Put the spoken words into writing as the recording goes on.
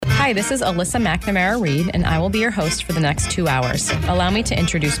Hi, this is Alyssa McNamara-Reed, and I will be your host for the next 2 hours. Allow me to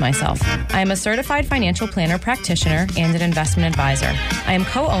introduce myself. I am a certified financial planner practitioner and an investment advisor. I am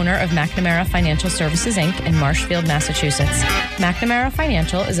co-owner of McNamara Financial Services, Inc. in Marshfield, Massachusetts. McNamara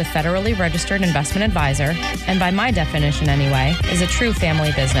Financial is a federally registered investment advisor, and by my definition anyway, is a true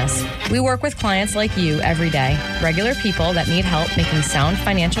family business. We work with clients like you every day, regular people that need help making sound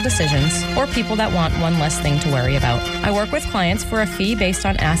financial decisions, or people that want one less thing to worry about. I work with clients for a fee based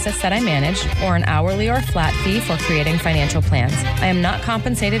on assets that I manage, or an hourly or flat fee for creating financial plans. I am not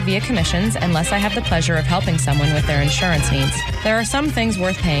compensated via commissions unless I have the pleasure of helping someone with their insurance needs. There are some things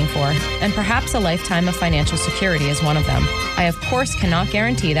worth paying for, and perhaps a lifetime of financial security is one of them. I, of course, cannot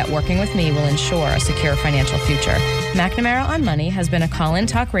guarantee that working with me will ensure a secure financial future. McNamara on Money has been a call-in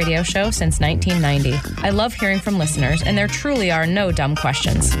talk radio show since 1990. I love hearing from listeners, and there truly are no dumb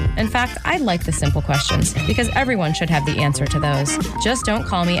questions. In fact, I like the simple questions, because everyone should have the answer to those. Just don't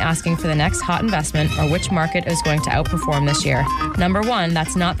call me asking for the next hot investment or which market is going to outperform this year. Number one,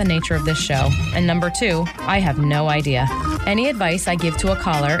 that's not the nature of this show. And number two, I have no idea. Any advice I give to a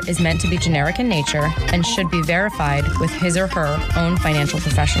caller is meant to be generic in nature and should be verified with his or her own financial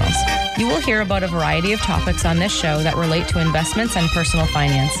professionals. You will hear about a variety of topics on this show that relate to investments and personal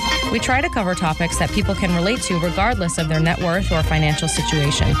finance. We try to cover topics that people can relate to regardless of their net worth or financial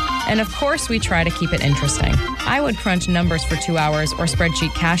situation. And of course, we try to keep it interesting. I would crunch numbers for 2 hours or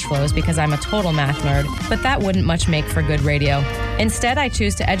spreadsheet cash flows because I'm a total math nerd, but that wouldn't much make for good radio. Instead, I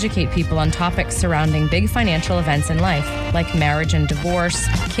choose to educate people on topics surrounding big financial events in life, like marriage and divorce,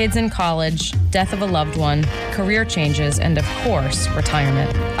 kids in college, death of a loved one, career changes, and of course,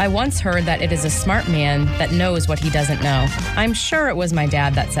 retirement. I once heard that it is a smart man that knows what he doesn't know. I'm sure it was my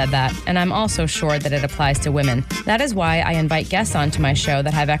dad that said that, and I'm also sure that it applies to women. That is why I invite guests onto my show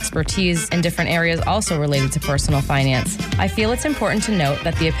that have expertise in different areas also related to personal finance. I feel it's important to note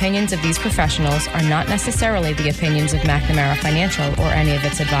that the opinions of these professionals are not necessarily the opinions of McNamara Financial or any of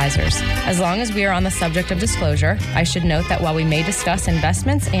its advisors. As long as we are on the subject of disclosure, I should note that while we may discuss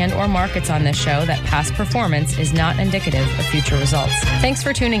investments and or markets on this show, that past performance is not indicative of future results. Thanks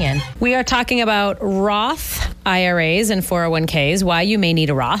for tuning in. We are talking about Roth IRAs and 401ks, why you may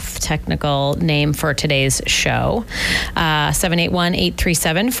need a Roth, technical name for today's show.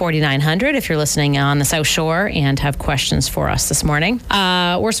 781-837-4900 if you're listening on the South Shore and have questions for us this morning.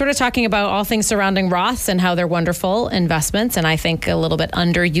 We're sort of talking about all things surrounding Roths and how they're wonderful investments, and I think a little bit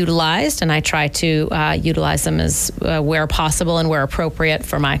underutilized, and I try to utilize them as where possible and where appropriate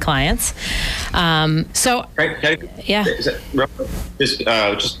for my clients. Yeah.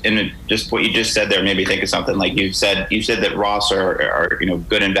 Just what you just said there made me think of something. Like you said that Roths are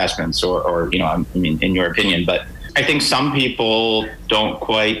good investments, or I mean, in your opinion, but I think some people don't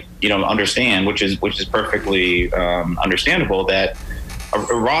quite understand, which is perfectly understandable, that a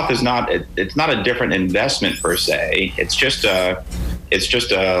Roth is not a different investment per se. It's just a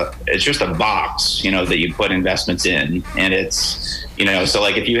box that you put investments in, and it's so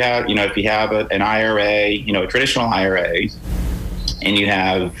like if you have an IRA, a traditional IRA, and you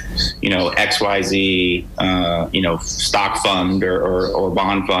have, XYZ, stock fund or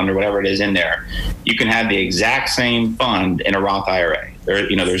bond fund or whatever it is in there, you can have the exact same fund in a Roth IRA.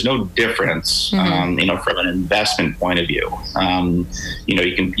 There's no difference, from an investment point of view.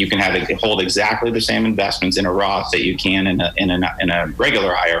 You can hold exactly the same investments in a Roth that you can in a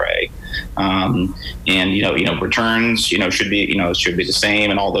regular IRA. Returns, should be the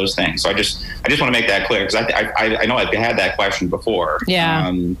same and all those things. So I just want to make that clear, because I know I've had that question before.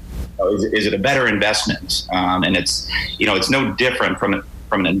 Yeah. Is it a better investment? And it's no different from an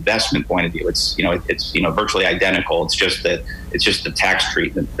investment point of view. It's virtually identical. It's just the tax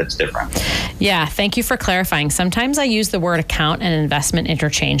treatment that's different. Yeah, thank you for clarifying. Sometimes I use the word account and investment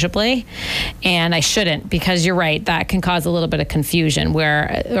interchangeably, and I shouldn't, because you're right, that can cause a little bit of confusion,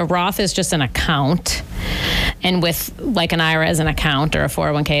 where a Roth is just an account, and with like an IRA as an account or a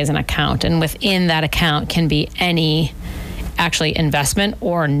 401k as an account, and within that account can be any actually investment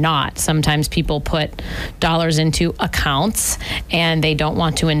or not. Sometimes people put dollars into accounts and they don't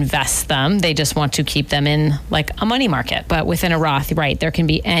want to invest them. They just want to keep them in like a money market. But within a Roth, right, there can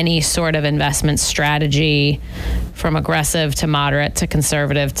be any sort of investment strategy, from aggressive to moderate to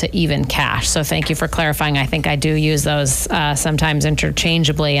conservative to even cash. So thank you for clarifying. I think I do use those sometimes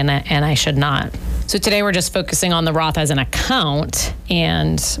interchangeably, and I should not. So today we're just focusing on the Roth as an account,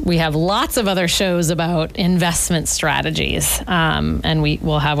 and we have lots of other shows about investment strategies, and we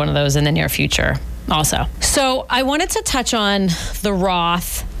will have one of those in the near future also. So I wanted to touch on the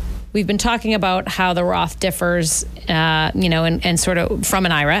Roth we've been talking about how the Roth differs, and sort of from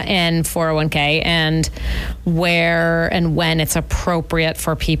an IRA and 401k, and where and when it's appropriate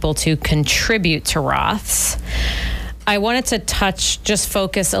for people to contribute to Roths. I wanted to just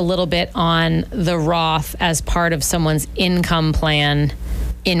focus a little bit on the Roth as part of someone's income plan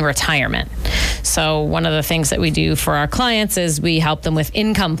in retirement. So one of the things that we do for our clients is we help them with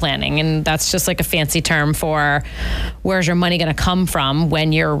income planning. And that's just like a fancy term for where's your money going to come from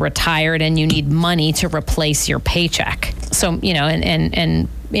when you're retired and you need money to replace your paycheck. So, and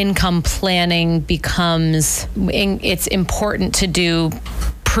income planning it's important to do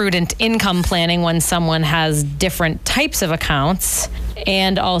prudent income planning when someone has different types of accounts,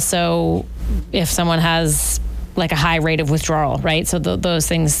 and also if someone has like a high rate of withdrawal, right? So those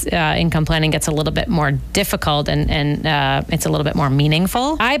things, income planning gets a little bit more difficult and it's a little bit more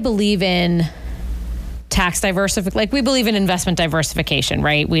meaningful. I believe in tax diversification. Like, we believe in investment diversification,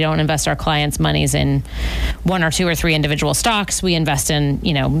 right? We don't invest our clients' monies in 1 or 2 or 3 individual stocks. We invest in,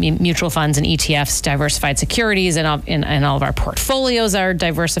 mutual funds and ETFs, diversified securities, and all of our portfolios are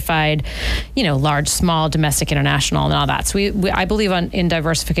diversified, large, small, domestic, international, and all that. So I believe in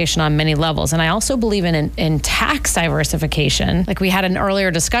diversification on many levels. And I also believe in tax diversification. Like, we had an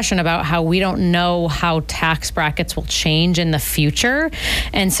earlier discussion about how we don't know how tax brackets will change in the future.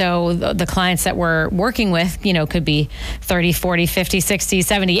 And so the clients that we're working with, could be 30, 40, 50, 60,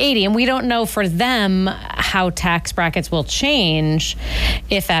 70, 80. And we don't know for them how tax brackets will change,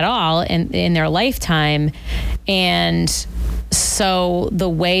 if at all, in their lifetime. And so the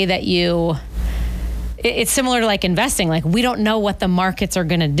way that it's similar to like investing. Like, we don't know what the markets are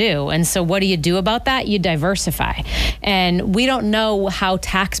going to do. And so what do you do about that? You diversify. And we don't know how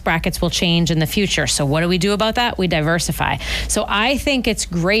tax brackets will change in the future. So what do we do about that? We diversify. So I think it's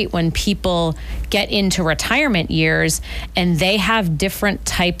great when people get into retirement years and they have different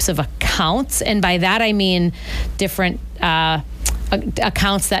types of accounts. And by that, I mean different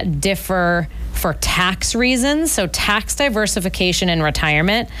accounts that differ for tax reasons. So tax diversification in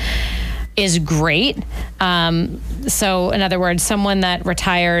retirement is great. So in other words, someone that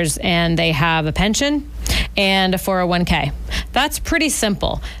retires and they have a pension and a 401k. That's pretty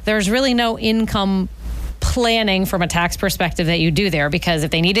simple. There's really no income planning from a tax perspective that you do there, because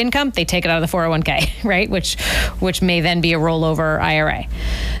if they need income, they take it out of the 401k, right? Which may then be a rollover IRA.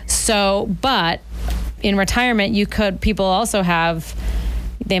 So, but in retirement, people also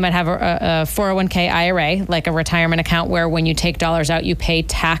they might have a 401k IRA, like a retirement account where when you take dollars out, you pay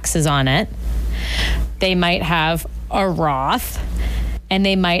taxes on it. They might have a Roth, and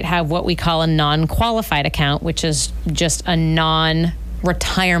they might have what we call a non-qualified account, which is just a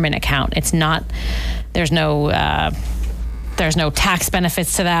non-retirement account. There's no tax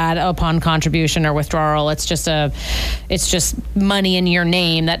benefits to that upon contribution or withdrawal. It's just money in your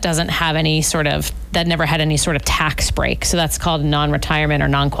name that never had any sort of tax break. So that's called a non-retirement or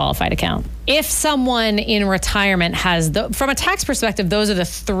non-qualified account. If someone in retirement has, from a tax perspective, those are the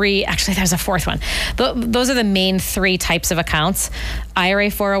 3, actually there's a 4th one. Those are the main 3 types of accounts. IRA,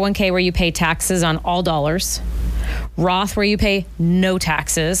 401k, where you pay taxes on all dollars. Roth, where you pay no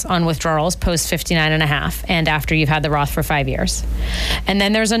taxes on withdrawals post 59 and a half and after you've had the Roth for 5 years. And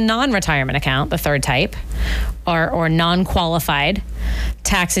then there's a non-retirement account, the 3rd type, or non-qualified.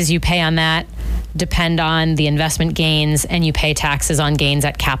 Taxes you pay on that depend on the investment gains, and you pay taxes on gains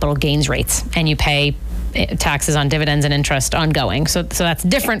at capital gains rates, and you pay taxes on dividends and interest ongoing. So that's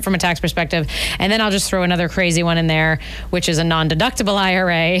different from a tax perspective. And then I'll just throw another crazy one in there, which is a non-deductible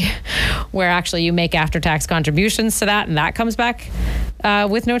IRA, where actually you make after-tax contributions to that, and that comes back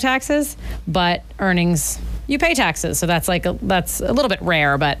with no taxes, but earnings, you pay taxes. So that's a little bit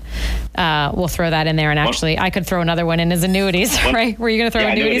rare, but we'll throw that in there. And actually, I could throw another one in as annuities, right? Were you going to throw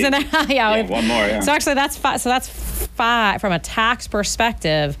annuities in there? Yeah, one more, yeah. So actually, that's 5. So that's 5 from a tax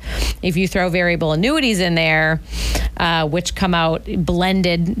perspective. If you throw variable annuities in there, which come out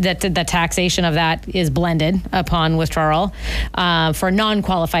blended, the taxation of that is blended upon withdrawal for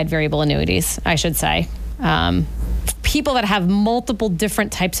non-qualified variable annuities, I should say. People that have multiple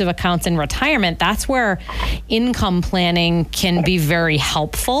different types of accounts in retirement, that's where income planning can be very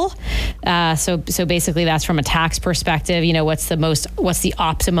helpful. So basically that's from a tax perspective, what's the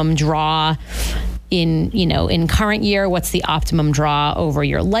optimum draw in current year, what's the optimum draw over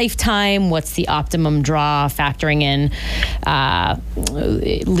your lifetime, what's the optimum draw factoring in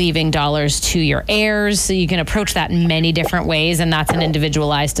leaving dollars to your heirs. So you can approach that in many different ways, and that's an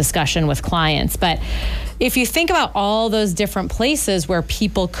individualized discussion with clients. But if you think about all those different places where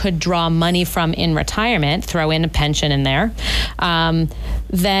people could draw money from in retirement, throw in a pension in there,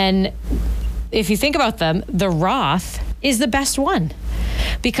 then if you think about them, the Roth is the best one,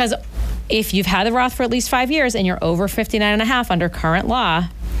 because if you've had the Roth for at least 5 years and you're over 59 and a half under current law,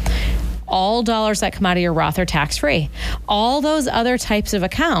 all dollars that come out of your Roth are tax-free. All those other types of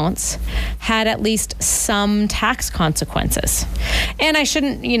accounts had at least some tax consequences. And I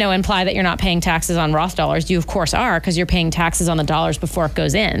shouldn't, imply that you're not paying taxes on Roth dollars. You, of course, are, because you're paying taxes on the dollars before it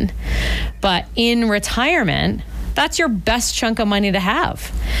goes in. But in retirement, that's your best chunk of money to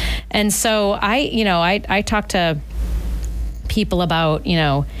have. And so I talk to people about,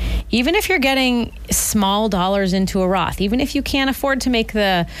 even if you're getting small dollars into a Roth, even if you can't afford to make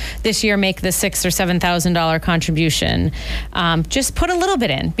the $6,000 or $7,000 contribution, just put a little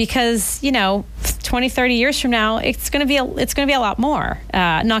bit in, because 20, 30 years from now, it's going to be a lot more.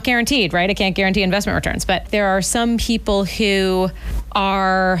 Not guaranteed, right? I can't guarantee investment returns, but there are some people who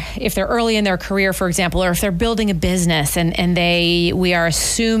are, if they're early in their career, for example, or if they're building a business and we are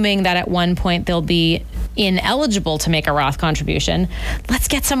assuming that at one point they'll be ineligible to make a Roth contribution, let's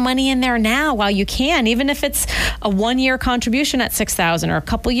get some money in there now while you can, even if it's a 1-year contribution at $6,000 or a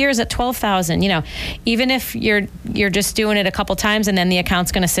couple years at $12,000. Even if you're just doing it a couple times and then the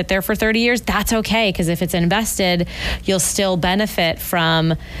account's going to sit there for 30 years, that's okay, because if it's invested, you'll still benefit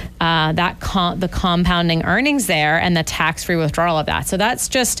from the compounding earnings there and the tax-free withdrawal of that. So that's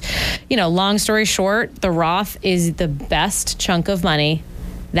just, long story short, the Roth is the best chunk of money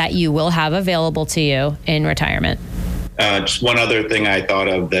that you will have available to you in retirement. Just one other thing I thought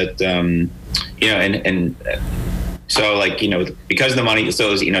of that, so because the money,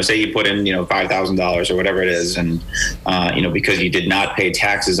 so say you put in, $5,000 or whatever it is, and, because you did not pay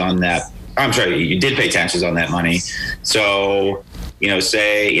taxes on that, I'm sorry, you did pay taxes on that money. So,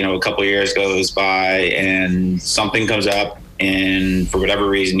 say, a couple of years goes by and something comes up, and for whatever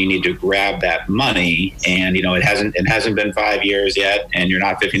reason you need to grab that money, and it hasn't been 5 years yet, and you're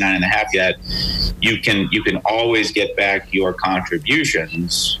not 59 and a half yet, you can always get back your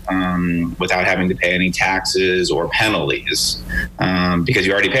contributions without having to pay any taxes or penalties, because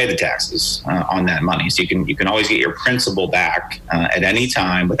you already paid the taxes on that money. So you can always get your principal back at any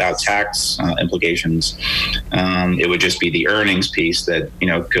time without tax implications. It would just be the earnings piece that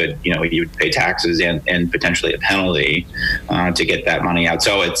you would pay taxes and potentially a penalty to get that money out.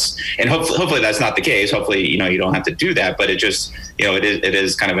 So hopefully that's not the case. Hopefully, you don't have to do that, but it just, it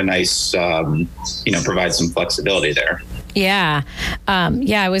is kind of a nice, provide some flexibility there. Yeah.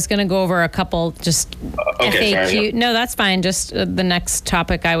 I was going to go over a couple just okay, FAQ. Sorry. No, that's fine. Just the next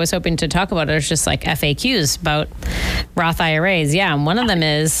topic I was hoping to talk about is just like FAQs about Roth IRAs. Yeah. And one of them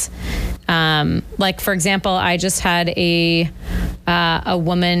is, for example, I just had a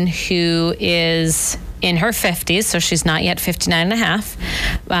woman who is in her 50s, so she's not yet 59 and a half,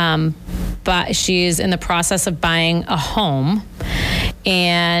 but she's in the process of buying a home.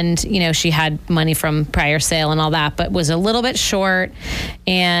 And, she had money from prior sale and all that, but was a little bit short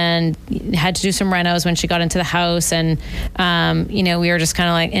and had to do some renos when she got into the house. And, we were just kind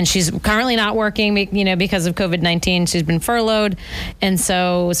of like, and she's currently not working, because of COVID-19, she's been furloughed. And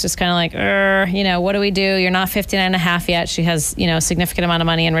so it was just kind of like, what do we do? You're not 59 and a half yet. She has, a significant amount of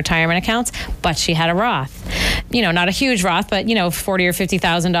money in retirement accounts, but she had a Roth, not a huge Roth, but, $40,000 or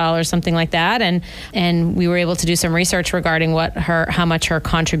 $50,000, something like that. And we were able to do some research regarding how much her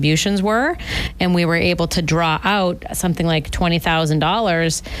contributions were, and we were able to draw out something like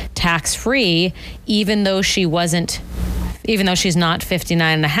 $20,000 tax-free, even though she's not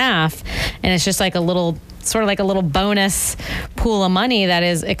 59 and a half. And it's just like a little bonus pool of money that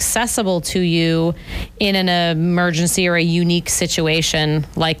is accessible to you in an emergency or a unique situation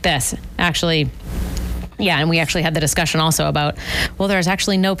like this. Actually, yeah, and we actually had the discussion also about, there's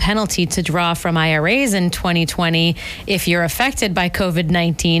actually no penalty to draw from IRAs in 2020 if you're affected by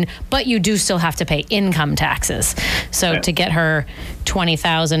COVID-19, but you do still have to pay income taxes. So to get her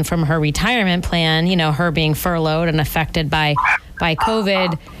 $20,000 from her retirement plan, her being furloughed and affected by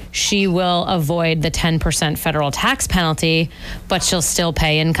COVID, she will avoid the 10% federal tax penalty, but she'll still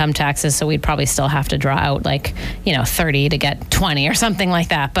pay income taxes. So we'd probably still have to draw out 30 to get 20 or something like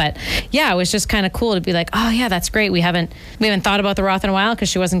that. But yeah, it was just kind of cool to be like, oh yeah, that's great. We haven't thought about the Roth in a while because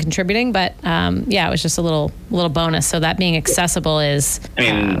she wasn't contributing, but it was just a little bonus. So that being accessible is,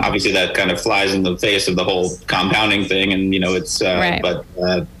 obviously that kind of flies in the face of the whole compounding thing, and it's right.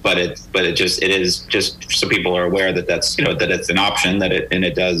 But it is just so people are aware that that's that it's an option, that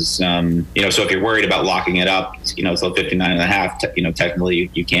it does because, so if you're worried about locking it up, till 59 and a half, technically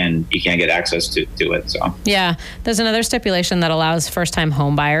you can get access to it. So yeah, there's another stipulation that allows first-time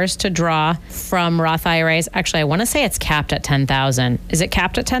home buyers to draw from Roth IRAs. Actually, I want to say it's capped at $10,000. Is it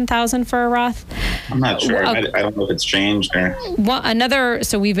capped at $10,000 for a Roth? I'm not sure. I don't know if it's changed or. Well,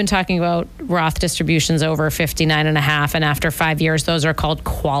 so we've been talking about Roth distributions over 59 and a half, and after 5 years, those are called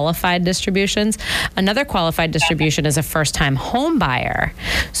qualified distributions. Another qualified distribution is a first-time home buyer.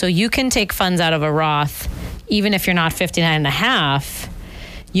 So you can take funds out of a Roth, even if you're not 59 and a half,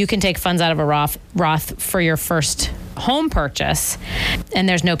 you can take funds out of a Roth for your first home purchase, and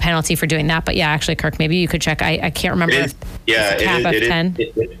there's no penalty for doing that. But yeah, actually, Kirk, maybe you could check. I can't remember.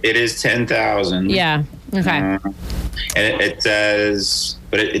 It is 10,000. Yeah. Okay. And it says,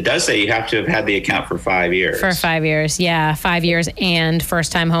 but it does say you have to have had the account for 5 years. For 5 years, yeah, 5 years, and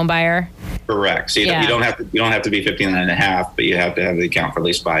first-time home buyer. Correct. So you don't have to be 59 and a half, but you have to have the account for at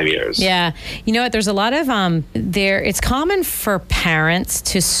least 5 years. Yeah. You know what? There's a lot of it's common for parents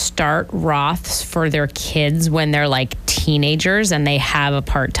to start Roths for their kids when they're like teenagers and they have a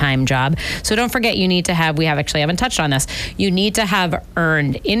part-time job. So don't forget, you need to have. We haven't touched on this. You need to have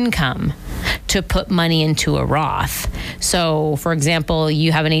earned income to put money into a Roth. So, for example,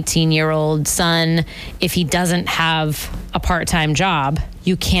 you have an 18-year-old son. If he doesn't have a part-time job,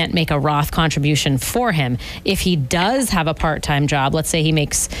 you can't make a Roth contribution for him. If he does have a part-time job, let's say he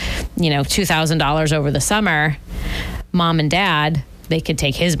makes, $2,000 over the summer, mom and dad, they could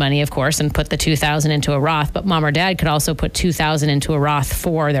take his money, of course, and put the $2,000 into a Roth, but mom or dad could also put $2,000 into a Roth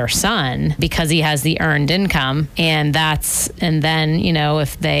for their son because he has the earned income. And then,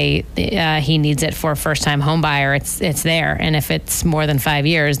 if he needs it for a first-time home buyer, it's there. And if it's more than 5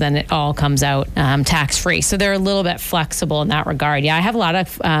 years, then it all comes out tax-free. So they're a little bit flexible in that regard. Yeah, I have a lot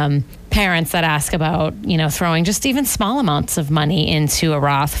of parents that ask about, throwing just even small amounts of money into a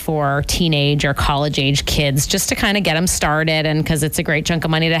Roth for teenage or college age kids just to kind of get them started, and because it's a great chunk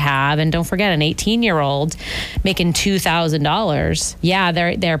of money to have. And don't forget, an 18-year-old making $2,000, yeah,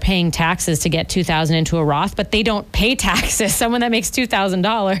 they're paying taxes to get $2,000 into a Roth, but they don't pay taxes. Someone that makes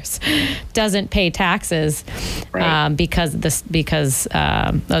 $2,000 doesn't pay taxes, right, because of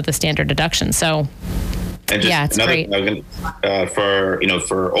the standard deduction. So And just it's great.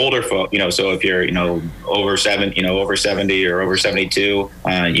 For older folk, so if you're, over 70 or over 72, you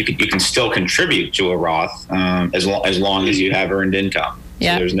can still contribute to a Roth, as long as you have earned income.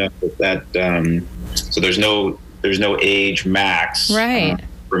 Yeah. So there's no age max, right,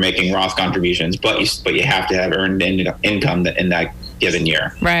 for making Roth contributions, but you have to have earned income in that given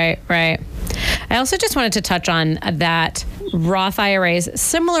year. Right. I also just wanted to touch on that Roth IRAs,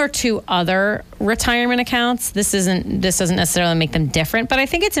 similar to other retirement accounts, this doesn't necessarily make them different, but I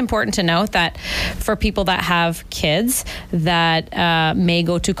think it's important to note that for people that have kids that may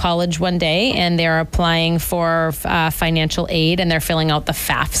go to college one day and they're applying for financial aid and they're filling out the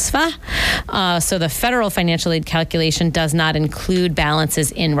FAFSA. So the federal financial aid calculation does not include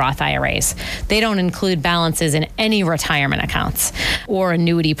balances in Roth IRAs. They don't include balances in any retirement accounts or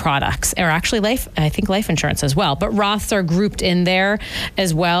annuity products, or actually life insurance as well. But Roths are grouped in there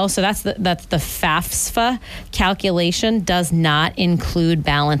as well. So that's the FAFSA calculation does not include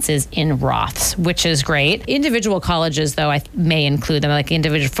balances in Roths, which is great. Individual colleges, though, I may include them.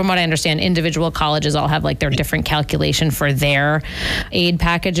 From what I understand, individual colleges all have their different calculation for their aid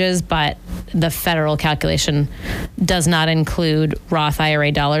packages, but the federal calculation does not include Roth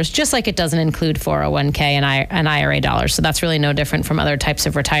IRA dollars, just like it doesn't include 401k and IRA dollars. So that's really no different from other types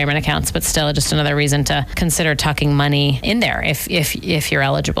of retirement accounts, but still just another reason to consider tucking money in there if you're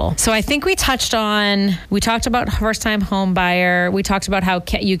eligible. So I think we talked about first-time home buyer. We talked about how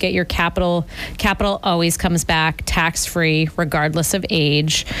you get your capital. Capital always comes back tax-free regardless of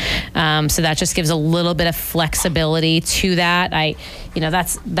age. So that just gives a little bit of flexibility to that.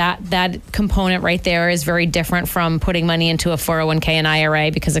 That component right there is very different from putting money into a 401k and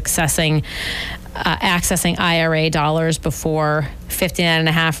IRA, because accessing IRA dollars before 59 and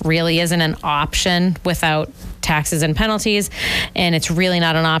a half really isn't an option without taxes and penalties, and it's really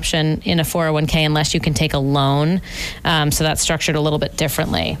not an option in a 401k unless you can take a loan. So that's structured a little bit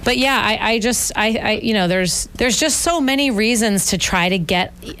differently. But yeah, there's just so many reasons to try to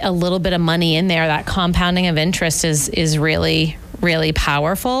get a little bit of money in there. That compounding of interest is really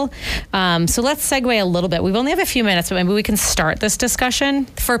powerful. So let's segue a little bit. We only have a few minutes, but maybe we can start this discussion.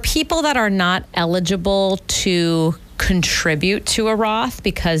 For people that are not eligible to contribute to a Roth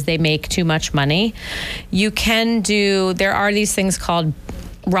because they make too much money, there are these things called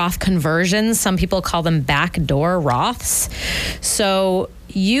Roth conversions. Some people call them backdoor Roths. So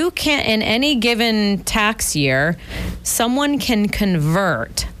you can, in any given tax year, someone can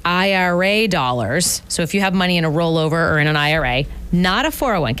convert IRA dollars, so if you have money in a rollover or in an IRA, not a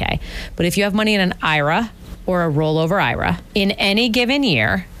 401k, but if you have money in an IRA or a rollover IRA, in any given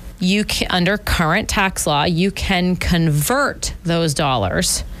year, you can, under current tax law, you can convert those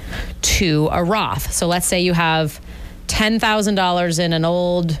dollars to a Roth. So let's say you have $10,000 in an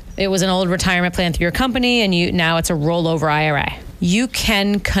old retirement plan through your company, and now it's a rollover IRA. You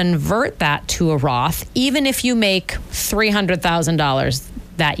can convert that to a Roth, even if you make $300,000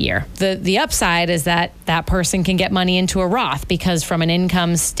 that year. The upside is that that person can get money into a Roth because from an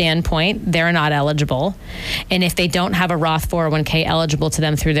income standpoint, they're not eligible. And if they don't have a Roth 401k available to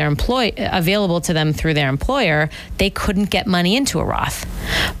them through their employer, they couldn't get money into a Roth.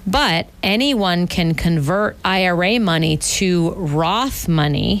 But anyone can convert IRA money to Roth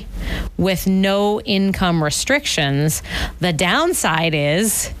money with no income restrictions. The downside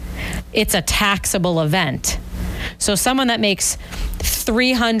is it's a taxable event. So someone that makes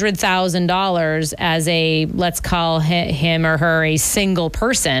 $300,000 as let's call him or her a single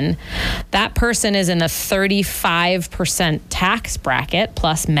person, that person is in the 35% tax bracket,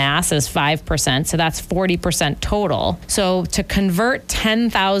 plus mass is 5%. So that's 40% total. So to convert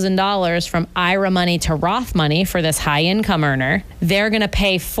 $10,000 from IRA money to Roth money for this high income earner, they're going to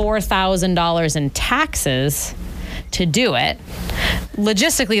pay $4,000 in taxes to do it.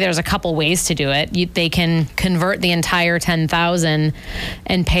 Logistically, there's a couple ways to do it. They can convert the entire $10,000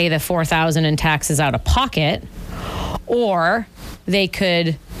 and pay the $4,000 in taxes out of pocket, or they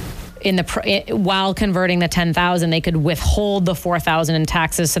could, while converting the $10,000, they could withhold the $4,000 in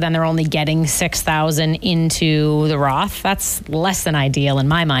taxes, so then they're only getting $6,000 into the Roth. That's less than ideal in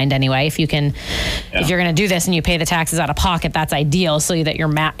my mind, anyway. If you're going to do this and you pay the taxes out of pocket, that's ideal, so that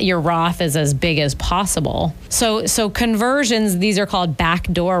your Roth is as big as possible. So conversions, these are called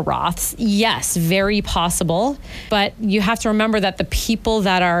backdoor Roths. Yes, very possible, but you have to remember that the people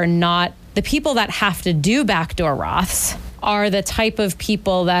that have to do backdoor Roths are the type of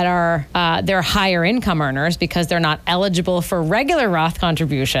people that are they're higher income earners because they're not eligible for regular Roth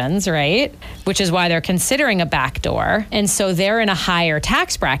contributions, right? Which is why they're considering a backdoor. And so they're in a higher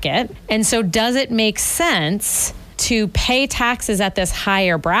tax bracket. And so does it make sense to pay taxes at this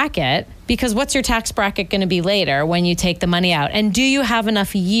higher bracket? Because what's your tax bracket going to be later when you take the money out? And do you have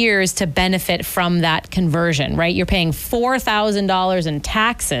enough years to benefit from that conversion, right? You're paying $4,000 in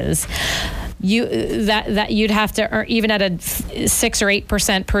taxes. You'd have to earn, even at a 6 or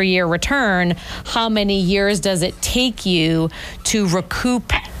 8% per year return, how many years does it take you to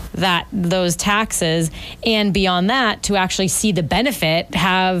recoup those taxes, and beyond that to actually see the benefit,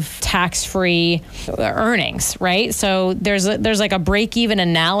 have tax-free earnings, right? So there's like a break-even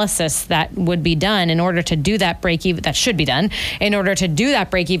analysis that would be done in order to do that break-even. That should be done in order to do that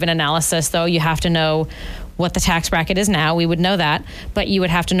break-even analysis. Though you have to know what the tax bracket is now. We would know that, but you would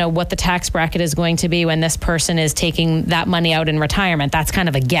have to know what the tax bracket is going to be when this person is taking that money out in retirement. That's kind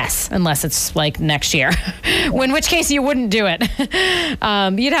of a guess, unless it's like next year, in which case you wouldn't do it.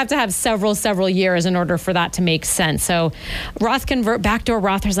 You'd have to have several years in order for that to make sense. So backdoor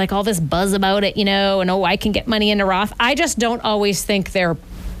Roth, there's like all this buzz about it, and I can get money into Roth. I just don't always think they're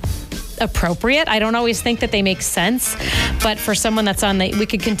appropriate. I don't always think that they make sense, but for someone that's we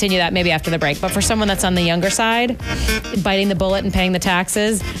could continue that maybe after the break, but for someone that's on the younger side, biting the bullet and paying the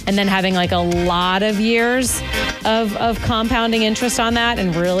taxes, and then having like a lot of years of compounding interest on that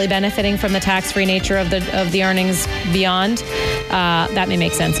and really benefiting from the tax-free nature of the earnings beyond, that may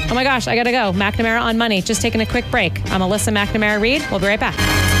make sense. Oh my gosh, I gotta go. McNamara on Money, just taking a quick break. I'm Alyssa McNamara-Reid. We'll be right back.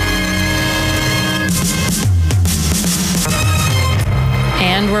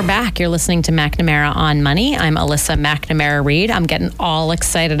 And we're back. You're listening to McNamara on Money. I'm Alyssa McNamara-Reid. I'm getting all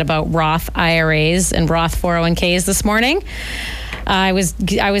excited about Roth IRAs and Roth 401ks this morning. I was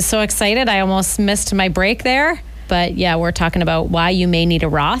so excited, I almost missed my break there. But yeah, we're talking about why you may need a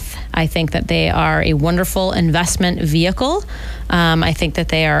Roth. I think that they are a wonderful investment vehicle. I think that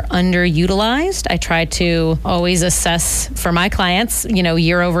they are underutilized. I try to always assess for my clients,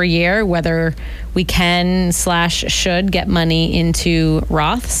 year over year, whether we can / should get money into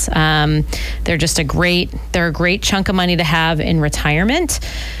Roths. They're a great chunk of money to have in retirement.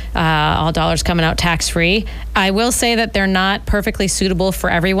 All dollars coming out tax-free. I will say that they're not perfectly suitable for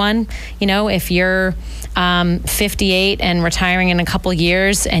everyone. If you're 58 and retiring in a couple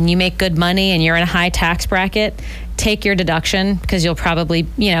years and you make good money and you're in a high tax bracket, take your deduction, because you'll probably,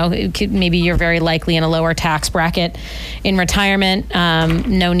 maybe you're very likely in a lower tax bracket in retirement.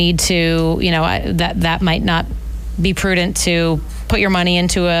 No need to, that might not be prudent to put your money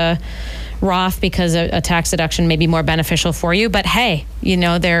into a Roth because a tax deduction may be more beneficial for you. But hey,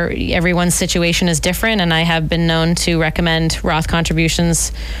 everyone's situation is different, and I have been known to recommend Roth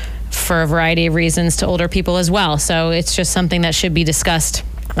contributions for a variety of reasons to older people as well. So it's just something that should be discussed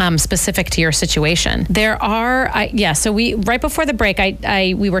specific to your situation. So right before the break,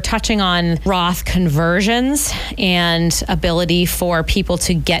 we were touching on Roth conversions and ability for people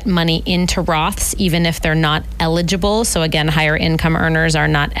to get money into Roths, even if they're not eligible. So again, higher income earners are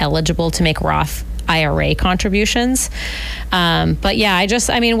not eligible to make Roth IRA contributions. But yeah,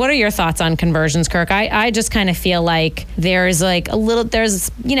 what are your thoughts on conversions, Kirk? I just kind of feel like there's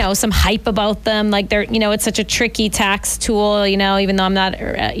some hype about them. Like it's such a tricky tax tool, even though I'm not,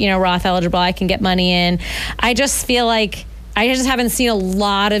 Roth eligible, I can get money in. I just feel like I just haven't seen a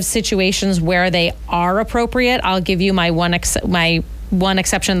lot of situations where they are appropriate. I'll give you my one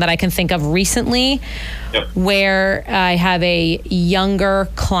exception that I can think of recently, where I have a younger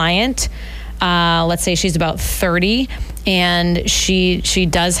client. Let's say she's about 30, and she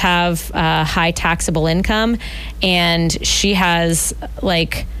does have high taxable income, and she has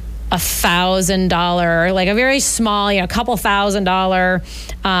like $1,000, like a very small, couple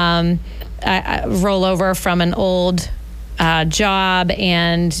 $1,000 rollover from an old job,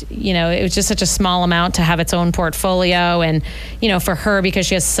 and it was just such a small amount to have its own portfolio, and for her, because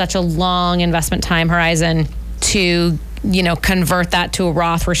she has such a long investment time horizon, to convert that to a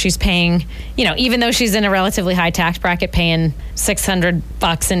Roth where she's paying, even though she's in a relatively high tax bracket, paying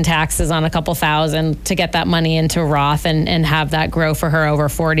 $600 in taxes on a couple thousand to get that money into a Roth and have that grow for her over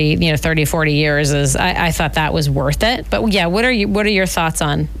 30, 40 years I thought that was worth it. But yeah, what are your thoughts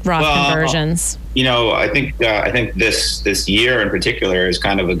on Roth conversions? I think this year in particular is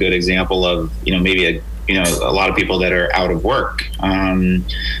kind of a good example of, maybe a lot of people that are out of work,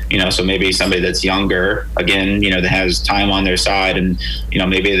 so maybe somebody that's younger, again, that has time on their side, and,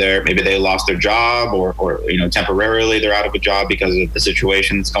 maybe they lost their job or temporarily they're out of a job because of the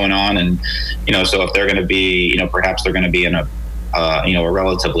situation that's going on. And, so if they're going to be, perhaps they're going to be in a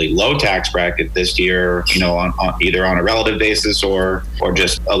relatively low tax bracket this year, on either on a relative basis or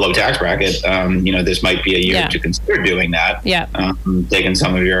just a low tax bracket, this might be a year to consider doing that. Yeah. Taking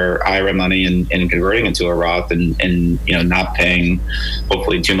some of your IRA money and converting it to a Roth and not paying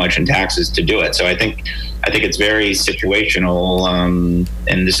hopefully too much in taxes to do it. So I think it's very situational.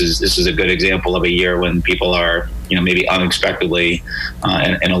 And this is a good example of a year when people are, maybe unexpectedly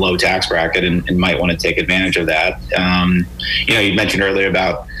in a low tax bracket and might want to take advantage of that. You mentioned earlier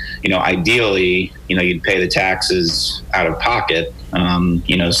about, ideally, you'd pay the taxes out of pocket,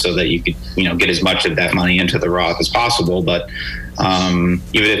 so that you could, get as much of that money into the Roth as possible. But even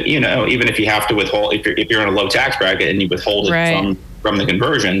if you have to withhold, if you're in a low tax bracket and you withhold it from the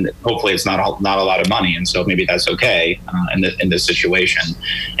conversion, hopefully it's not a lot of money, and so maybe that's okay in this situation.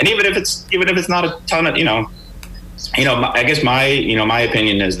 And even if it's not a ton of, I guess my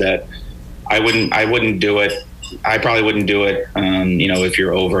opinion is that I wouldn't do it. I probably wouldn't do it, if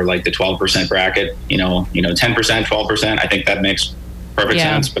you're over like the 12% bracket, 10%, 12%. I think that makes perfect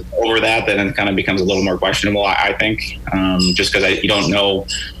sense. But over that, then it kind of becomes a little more questionable, I think, just because you don't know.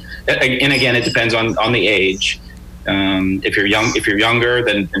 And again, it depends on the age. If you're younger,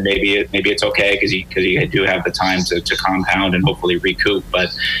 then maybe it's okay because you do have the time to compound and hopefully recoup.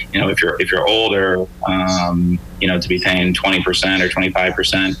 But if you're older, to be paying 20% or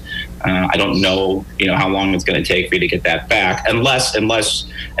 25%, I don't know how long it's going to take for you to get that back, unless the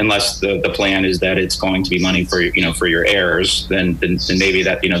plan is that it's going to be money for your heirs. Then maybe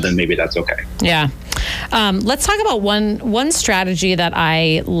that's okay. Yeah. Let's talk about one strategy that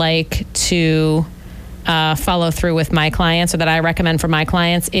I like to follow through with my clients, or that I recommend for my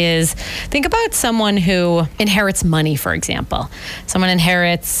clients, is think about someone who inherits money, for example. Someone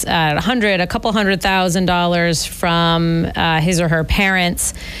inherits a couple $100,000 from his or her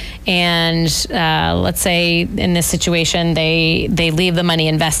parents, and let's say in this situation they leave the money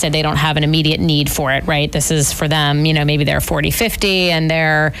invested. They don't have an immediate need for it, right? This is for them, maybe they're 40, 50, and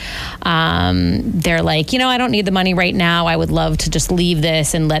they're like, I don't need the money right now. I would love to just leave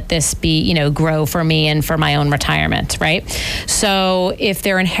this and let this be, grow for me and for my own retirement, right? So if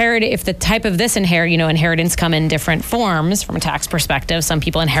the type of this inheritance come in different forms from a tax perspective. Some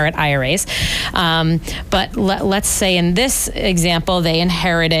people inherit IRAs, but let's say in this example they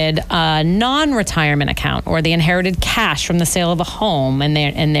inherited a non-retirement account, or they inherited cash from the sale of a home and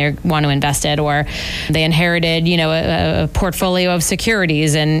they want to invest it, or they inherited a portfolio of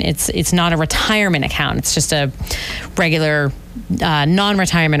securities and it's not a retirement account, it's just a regular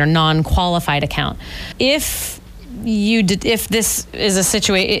non-retirement or non-qualified account. If this is a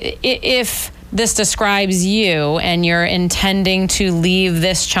situation, if this describes you and you're intending to leave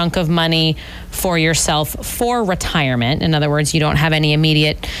this chunk of money for yourself for retirement. In other words, you don't have any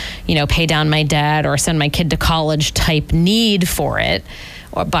immediate, pay down my debt or send my kid to college type need for it,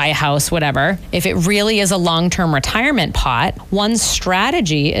 or buy a house, whatever. If it really is a long-term retirement pot, one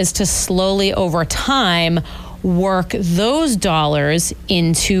strategy is to slowly over time work those dollars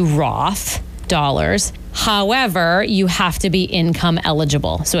into Roth dollars. However, you have to be income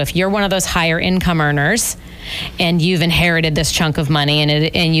eligible. So if you're one of those higher income earners and you've inherited this chunk of money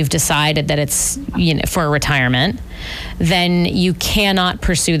and you've decided that it's for retirement, then you cannot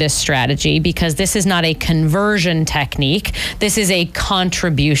pursue this strategy because this is not a conversion technique. This is a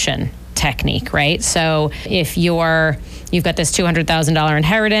contribution technique, right? So if you've got this $200,000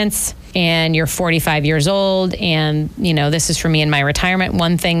 inheritance and you're 45 years old and, this is for me in my retirement,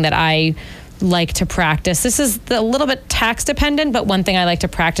 one thing that I like to practice, this is a little bit tax dependent, but one thing I like to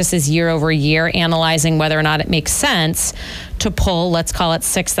practice is year over year, analyzing whether or not it makes sense to pull, let's call it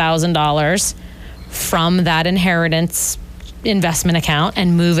 $6,000 from that inheritance investment account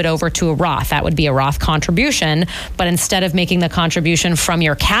and move it over to a Roth. That would be a Roth contribution, but instead of making the contribution from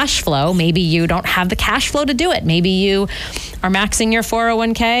your cash flow, maybe you don't have the cash flow to do it. Maybe you are maxing your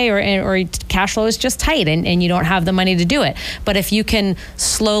 401k or cash flow is just tight and you don't have the money to do it. But if you can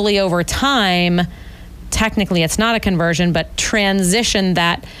slowly over time, technically it's not a conversion, but transition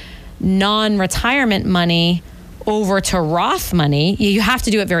that non-retirement money over to Roth money, you have to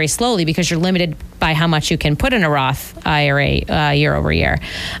do it very slowly because you're limited by how much you can put in a Roth IRA year over year.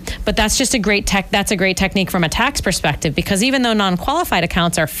 But that's just a great technique from a tax perspective, because even though non-qualified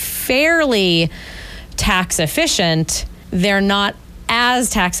accounts are fairly tax efficient, they're not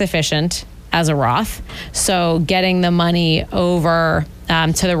as tax efficient as a Roth. So getting the money over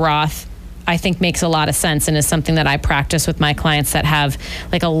to the Roth, I think makes a lot of sense and is something that I practice with my clients that have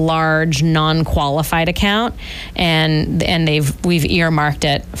like a large non-qualified account and we've earmarked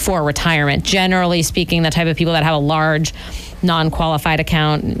it for retirement. Generally speaking, the type of people that have a large non-qualified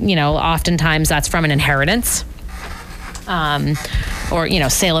account, oftentimes that's from an inheritance. Or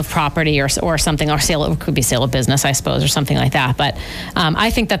sale of property or something, or it could be sale of business, I suppose, or something like that. But I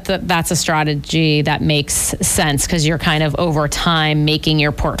think that that's a strategy that makes sense because you're kind of over time making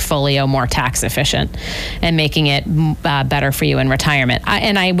your portfolio more tax efficient and making it better for you in retirement.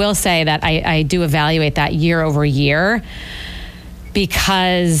 And I will say that I do evaluate that year over year,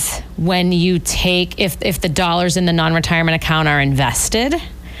 because when you take, if the dollars in the non-retirement account are invested,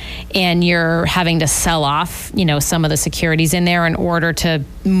 and you're having to sell off, some of the securities in there in order to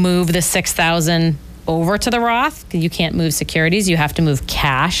move the $6,000 over to the Roth. You can't move securities. You have to move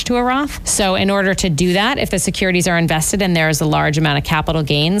cash to a Roth. So in order to do that, if the securities are invested and there's a large amount of capital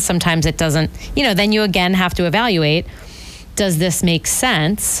gains, sometimes it doesn't, then you again have to evaluate, does this make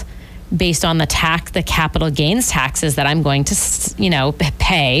sense based on the capital gains taxes that I'm going to,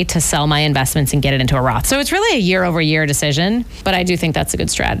 pay to sell my investments and get it into a Roth. So it's really a year over year decision, but I do think that's a good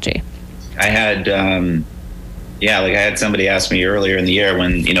strategy. I had, I had somebody ask me earlier in the year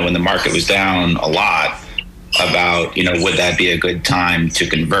when the market was down a lot about, would that be a good time to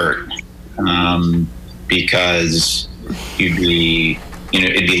convert? Because it'd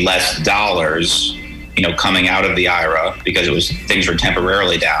be less dollars, coming out of the IRA because things were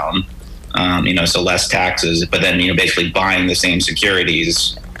temporarily down. So less taxes, but then, basically buying the same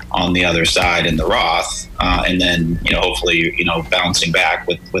securities on the other side in the Roth, and then, hopefully, bouncing back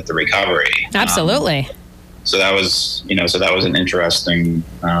with the recovery. Absolutely. So that was an interesting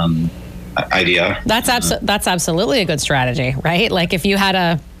idea. That's absolutely a good strategy, right? Like if you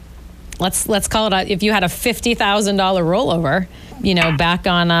had let's call it if you had a $50,000 rollover, back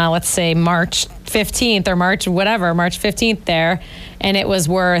on, let's say March 15th or March 15th there, and it was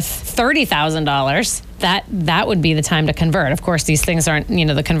worth $30,000, that would be the time to convert. Of course, these things aren't,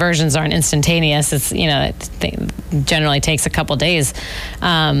 the conversions aren't instantaneous. It's, it generally takes a couple days.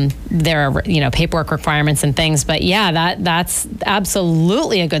 There are, paperwork requirements and things, but yeah, that's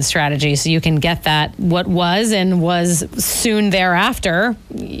absolutely a good strategy. So you can get that, what was and was soon thereafter,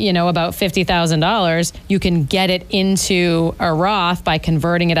 about $50,000, you can get it into a Roth by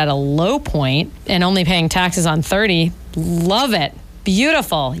converting it at a low point and only paying taxes on 30. Love it.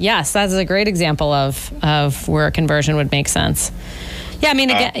 Beautiful. Yes, that's a great example of where a conversion would make sense. Yeah, I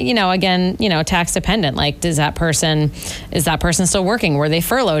mean, again, tax dependent. Like, is that person still working? Were they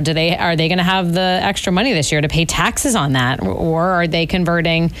furloughed? Are they going to have the extra money this year to pay taxes on that, or are they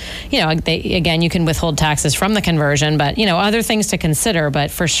converting? You can withhold taxes from the conversion, but other things to consider. But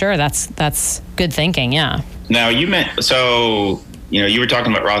for sure, that's good thinking. Yeah. Now you you were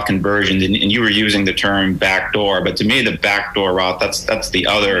talking about Roth conversions and you were using the term backdoor, but to me, the backdoor Roth, that's the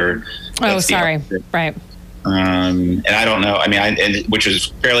other Sorry. Right. And I don't know. I mean, which is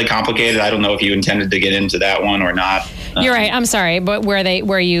fairly complicated. I don't know if you intended to get into that one or not. You're right. I'm sorry, but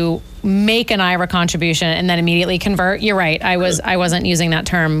where you make an IRA contribution and then immediately convert. You're right. I wasn't using that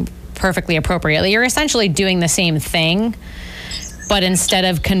term perfectly appropriately. You're essentially doing the same thing, but instead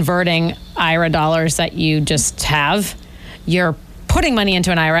of converting IRA dollars that you just have, you're putting money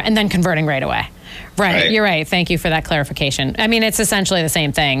into an IRA and then converting right away. Right. You're right. Thank you for that clarification. I mean, it's essentially the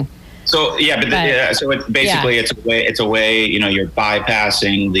same thing. So so it's a way, you're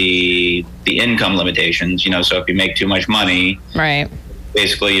bypassing the income limitations, so if you make too much money, right,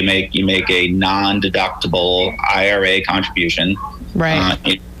 basically you make a non-deductible IRA contribution,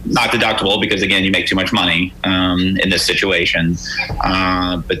 right. Not deductible because again, you make too much money in this situation,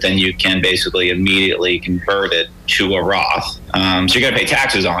 but then you can basically immediately convert it to a Roth. So you're going to pay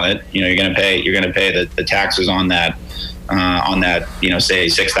taxes on it. You're going to pay the taxes on that, say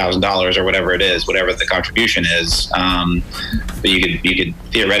 $6,000 or whatever it is, whatever the contribution is. But you could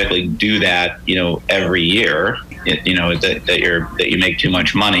theoretically do that, every year, that you make too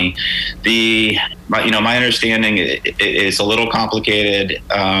much money. My understanding is a little complicated.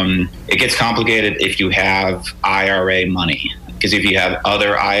 It gets complicated if you have IRA money, because if you have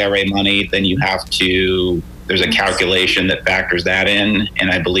other IRA money, then there's a calculation that factors that in,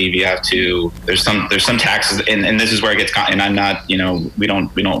 and I believe you have to. There's some taxes, and this is where it gets. And I'm not, we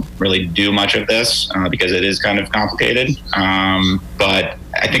don't really do much of this because it is kind of complicated. But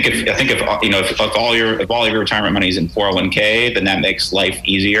I think if all your retirement money is in 401k, then that makes life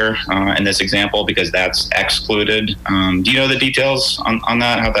easier in this example because that's excluded. Do you know the details on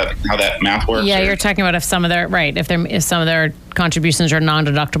that? How that math works? Yeah, you're talking about if some of their contributions are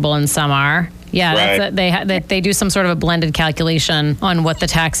non-deductible and some are. Yeah, right. They do some sort of a blended calculation on what the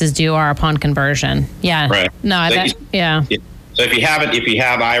taxes due are upon conversion. Yeah. Right. No, yeah. So if you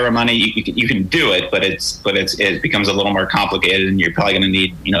have IRA money, you can do it, but it becomes a little more complicated, and you're probably going to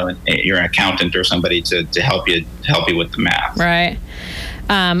need your accountant or somebody to help you with the math. Right.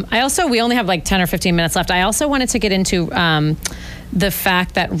 We only have like 10 or 15 minutes left. I also wanted to get into the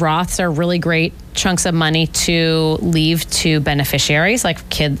fact that Roths are really great chunks of money to leave to beneficiaries,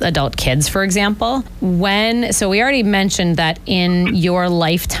 like adult kids, for example. So we already mentioned that in your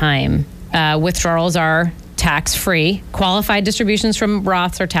lifetime, withdrawals are tax-free. Qualified distributions from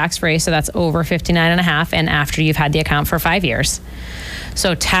Roths are tax-free, so that's over 59.5, and after you've had the account for 5 years.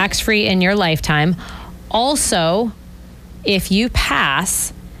 So tax-free in your lifetime. Also, if you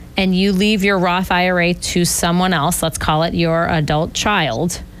pass and you leave your Roth IRA to someone else, let's call it your adult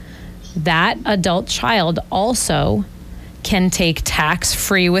child, that adult child also can take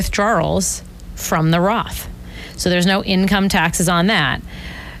tax-free withdrawals from the Roth. So there's no income taxes on that.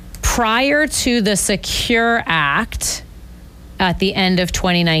 Prior to the Secure Act at the end of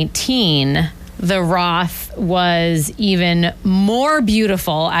 2019, the Roth was even more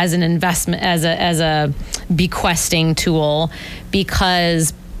beautiful as an investment, as a bequesting tool,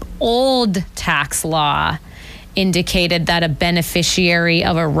 because old tax law indicated that a beneficiary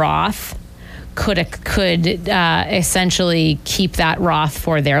of a Roth could essentially keep that Roth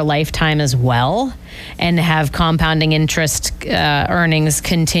for their lifetime as well and have compounding interest earnings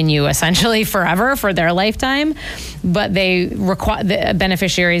continue essentially forever for their lifetime. But the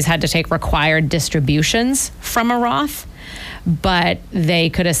beneficiaries had to take required distributions from a Roth, but they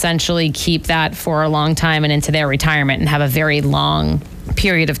could essentially keep that for a long time and into their retirement and have a very long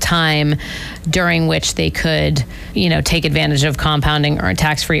period of time during which they could, take advantage of compounding or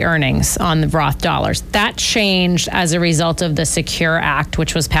tax-free earnings on the Roth dollars. That changed as a result of the Secure Act,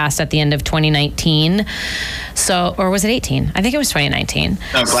 which was passed at the end of 2019. So, or was it 18? I think it was 2019.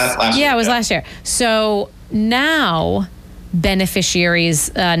 No, it was last year. Yeah, it was last year. So now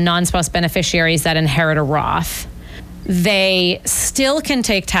beneficiaries, non-spouse beneficiaries that inherit a Roth, they still can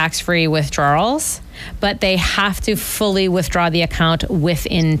take tax-free withdrawals, but they have to fully withdraw the account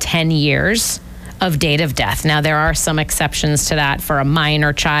within 10 years of date of death. Now, there are some exceptions to that for a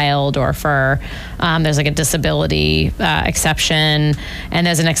minor child or for, there's like a disability exception, and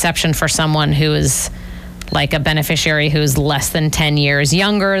there's an exception for someone who is like a beneficiary who's less than 10 years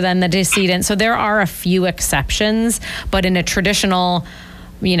younger than the decedent. So there are a few exceptions, but in a traditional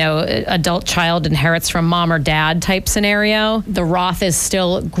adult child inherits from mom or dad type scenario, the Roth is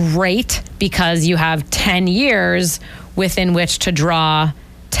still great because you have 10 years within which to draw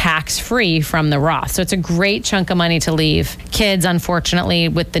tax-free from the Roth. So it's a great chunk of money to leave. Kids, unfortunately,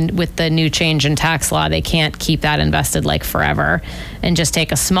 with the new change in tax law, they can't keep that invested like forever and just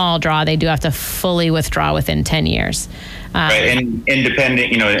take a small draw. They do have to fully withdraw within 10 years. Right, and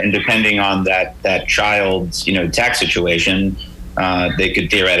depending on that child's tax situation, they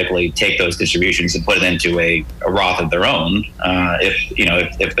could theoretically take those distributions and put it into a Roth of their own,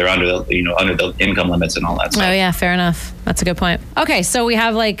 if they're under the income limits and all that stuff. Oh yeah, fair enough. That's a good point. Okay, so we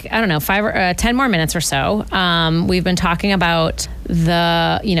have 10 more minutes or so. We've been talking about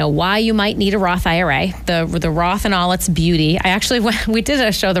why you might need a Roth IRA, the Roth in all its beauty. We did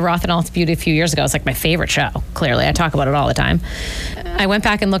a show, The Roth in all its beauty, a few years ago. It's like my favorite show. Clearly, I talk about it all the time. I went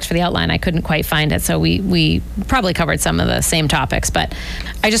back and looked for the outline. I couldn't quite find it, so we probably covered some of the same topics. But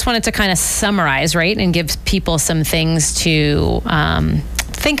I just wanted to kind of summarize, right, and give people some things to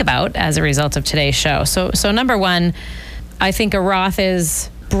think about as a result of today's show. So number one, I think a Roth is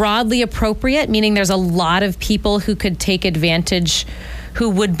broadly appropriate, meaning there's a lot of people who could take advantage, who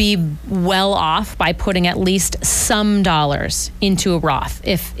would be well off by putting at least some dollars into a Roth,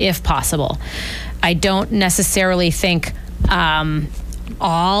 if possible. I don't necessarily think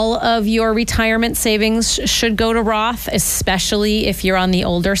all of your retirement savings should go to Roth, especially if you're on the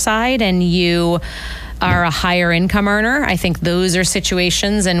older side and you are a higher income earner. I think those are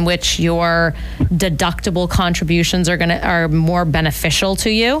situations in which your deductible contributions are more beneficial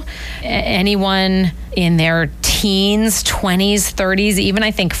to you. Anyone in their teens, 20s, 30s, even I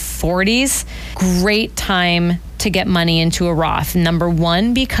think 40s, great time to get money into a Roth. Number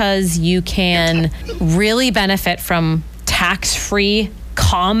one, because you can really benefit from tax-free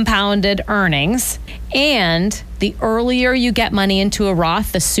compounded earnings. And the earlier you get money into a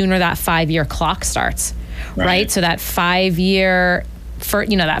Roth, the sooner that 5-year clock starts, right? So that 5-year,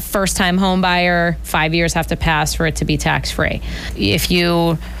 that first-time home buyer, 5 years have to pass for it to be tax-free. If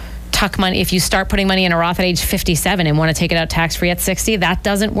you start putting money in a Roth at age 57 and want to take it out tax-free at 60, that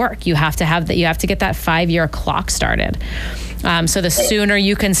doesn't work. You have to get that 5-year clock started. So the sooner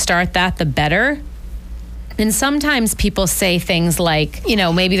you can start that, the better. And sometimes people say things like,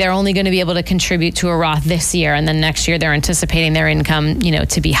 maybe they're only going to be able to contribute to a Roth this year, and then next year they're anticipating their income,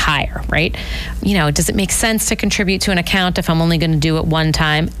 to be higher, right? Does it make sense to contribute to an account if I'm only going to do it one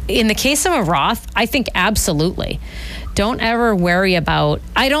time? In the case of a Roth, I think absolutely. Don't ever worry about,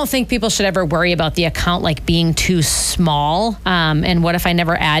 I don't think people should ever worry about the account being too small. And what if I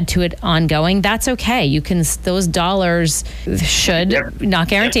never add to it ongoing? That's okay. Those dollars should, not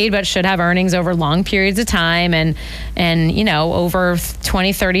guaranteed, but should have earnings over long periods of time. And over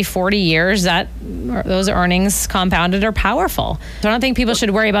 20, 30, 40 years, those earnings compounded are powerful. So I don't think people should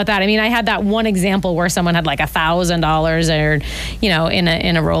worry about that. I mean, I had that one example where someone had $1,000 or,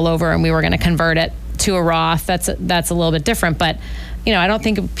 in a rollover, and we were going to convert it to a Roth. That's a little bit different, but I don't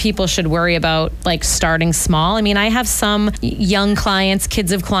think people should worry about starting small. I mean, I have some young clients,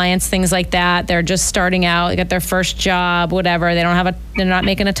 kids of clients, things like that. They're just starting out, they got their first job, whatever. They're not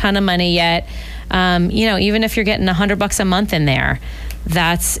making a ton of money yet. Even if you're getting $100 a month in there,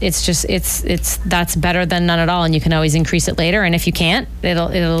 that's better than none at all, and you can always increase it later. And if you can't,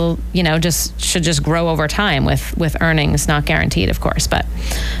 it'll should just grow over time with earnings, not guaranteed, of course. But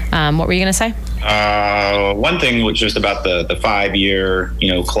what were you going to say? One thing was just about the 5-year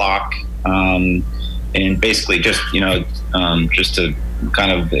clock, and basically just to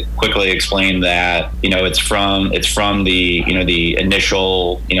kind of quickly explain that it's from the the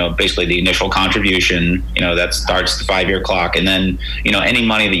initial basically the initial contribution that starts the 5-year clock, and then any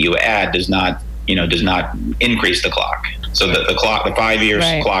money that you add does not increase the clock. So the 5 years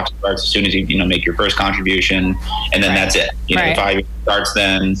clock starts as soon as you make your first contribution, and then that's it. The 5 years starts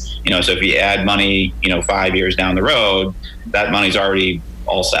then. So if you add money 5 years down the road, that money's already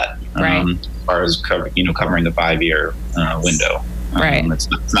all set as far as covering the 5-year window. Right.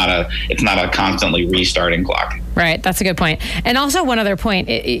 It's not a constantly restarting clock. Right. That's a good point. And also one other point,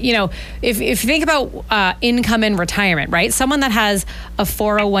 if you think about income in retirement, right? Someone that has a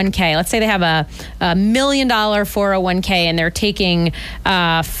 401k, let's say they have a $1 million 401k and they're taking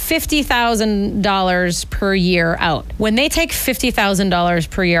 $50,000 per year out. When they take $50,000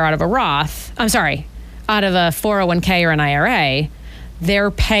 per year out of a 401k or an IRA,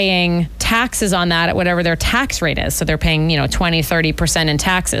 they're paying taxes on that at whatever their tax rate is. So they're paying, 20, 30% in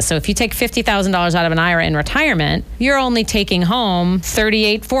taxes. So if you take $50,000 out of an IRA in retirement, you're only taking home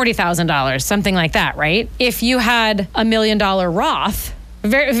 $38,000, $40,000, something like that, right? If you had $1 million Roth,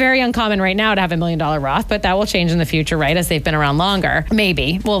 very, very uncommon right now to have $1 million Roth, but that will change in the future, right? As they've been around longer,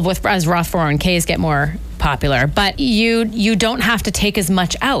 maybe. Well, as Roth 401ks get more popular, but you don't have to take as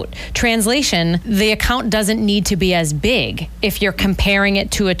much out. Translation, the account doesn't need to be as big if you're comparing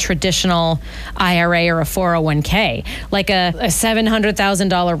it to a traditional IRA or a 401k. Like a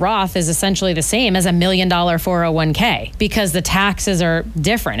 $700,000 Roth is essentially the same as $1 million 401k because the taxes are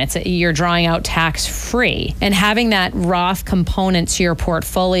different. You're drawing out tax-free. And having that Roth component to your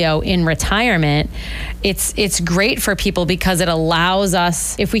portfolio in retirement, it's great for people because it allows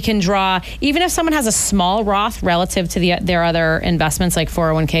us, if we can draw, even if someone has a small Roth relative to their other investments like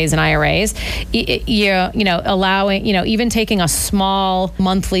 401ks and IRAs, allowing, even taking a small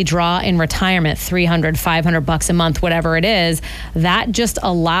monthly draw in retirement, $300, $500 a month, whatever it is, that just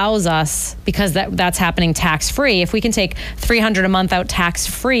allows us, because that's happening tax-free. If we can take $300 a month out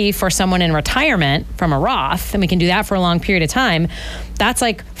tax-free for someone in retirement from a Roth, and we can do that for a long period of time, that's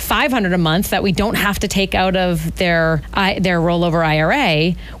like $500 a month that we don't have to take out of their rollover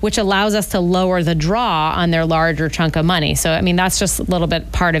IRA, which allows us to lower the draw on their larger chunk of money. So, that's just a little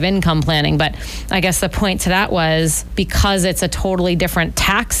bit part of income planning. But I guess the point to that was, because it's a totally different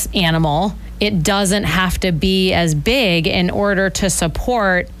tax animal, it doesn't have to be as big in order to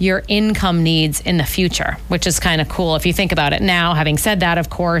support your income needs in the future, which is kind of cool if you think about it. Now, having said that,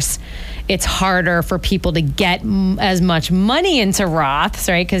 of course, it's harder for people to get as much money into Roths,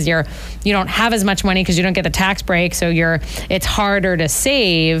 right? Because you don't have as much money because you don't get the tax break. So it's harder to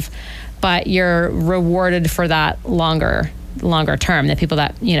save, but you're rewarded for that longer term. The people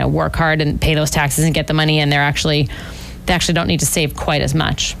that, work hard and pay those taxes and get the money, and they actually don't need to save quite as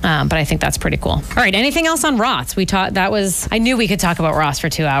much. But I think that's pretty cool. All right. Anything else on Roths? I knew we could talk about Roths for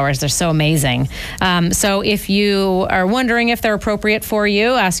 2 hours. They're so amazing. So if you are wondering if they're appropriate for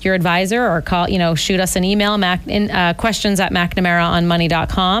you, ask your advisor or call, shoot us an email, questions at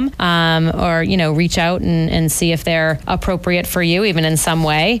McNamaraonmoney.com, or, reach out and see if they're appropriate for you, even in some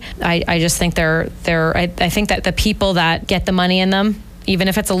way. I just think I think that the people that get the money in them, even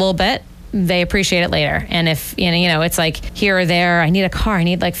if it's a little bit, they appreciate it later. And if, it's like here or there, I need a car, I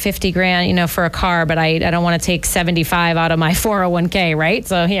need like 50 grand, for a car, but I don't want to take 75 out of my 401k, right?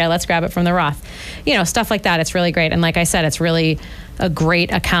 So here, let's grab it from the Roth. Stuff like that. It's really great. And like I said, it's really a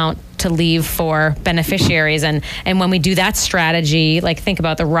great account to leave for beneficiaries. And when we do that strategy, like think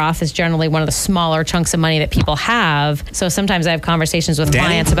about the Roth is generally one of the smaller chunks of money that people have. So sometimes I have conversations with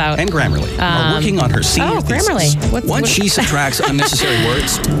clients about... and Grammarly are working on her senior thesis. Grammarly. Once she subtracts unnecessary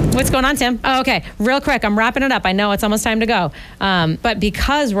words. What's going on, Tim? Oh, okay. Real quick. I'm wrapping it up. I know it's almost time to go. But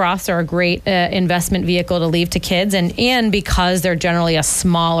because Roths are a great investment vehicle to leave to kids, and because they're generally a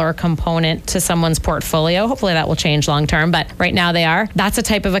smaller component to someone's portfolio, hopefully that will change long term, but right now they are. That's a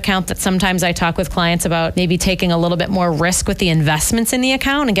type of account that sometimes I talk with clients about maybe taking a little bit more risk with the investments in the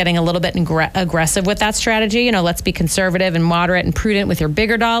account and getting a little bit aggressive with that strategy. Let's be conservative and moderate and prudent with your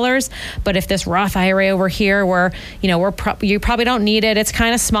bigger dollars. But if this Roth IRA over here, where you probably don't need it, it's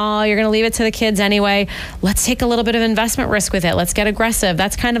kind of small, you're going to leave it to the kids anyway, let's take a little bit of investment risk with it. Let's get aggressive.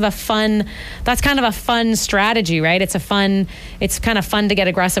 That's kind of a fun strategy, right? It's kind of fun to get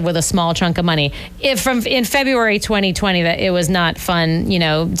aggressive with a small chunk of money. In February 2020, that it was not fun,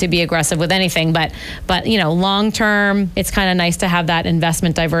 to be aggressive with anything, but long term, it's kind of nice to have that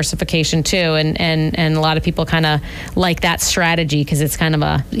investment diversification too. And a lot of people kind of like that strategy because it's kind of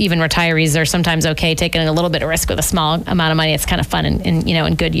even retirees are sometimes okay taking a little bit of risk with a small amount of money. It's kind of fun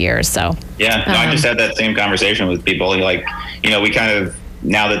in good years. So yeah, I just had that same conversation with people. Like, we kind of,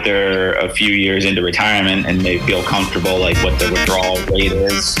 now that they're a few years into retirement and they feel comfortable, like what the withdrawal rate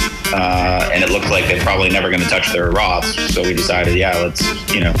is, and it looks like they're probably never going to touch their Roths. So we decided, let's,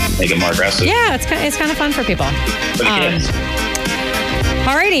 make it more aggressive. Yeah, it's kind of fun for people. For the kids.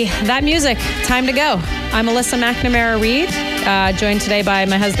 Alrighty, that music, time to go. I'm Alyssa McNamara Reed, joined today by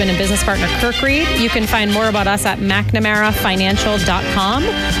my husband and business partner, Kirk Reed. You can find more about us at McNamaraFinancial.com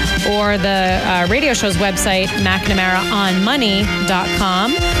or the radio show's website,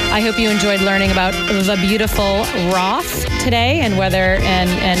 McNamaraOnMoney.com. I hope you enjoyed learning about the beautiful Roth today and whether,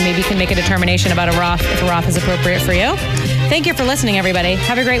 and maybe you can make a determination about if a Roth is appropriate for you. Thank you for listening, everybody.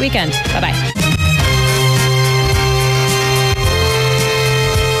 Have a great weekend. Bye-bye.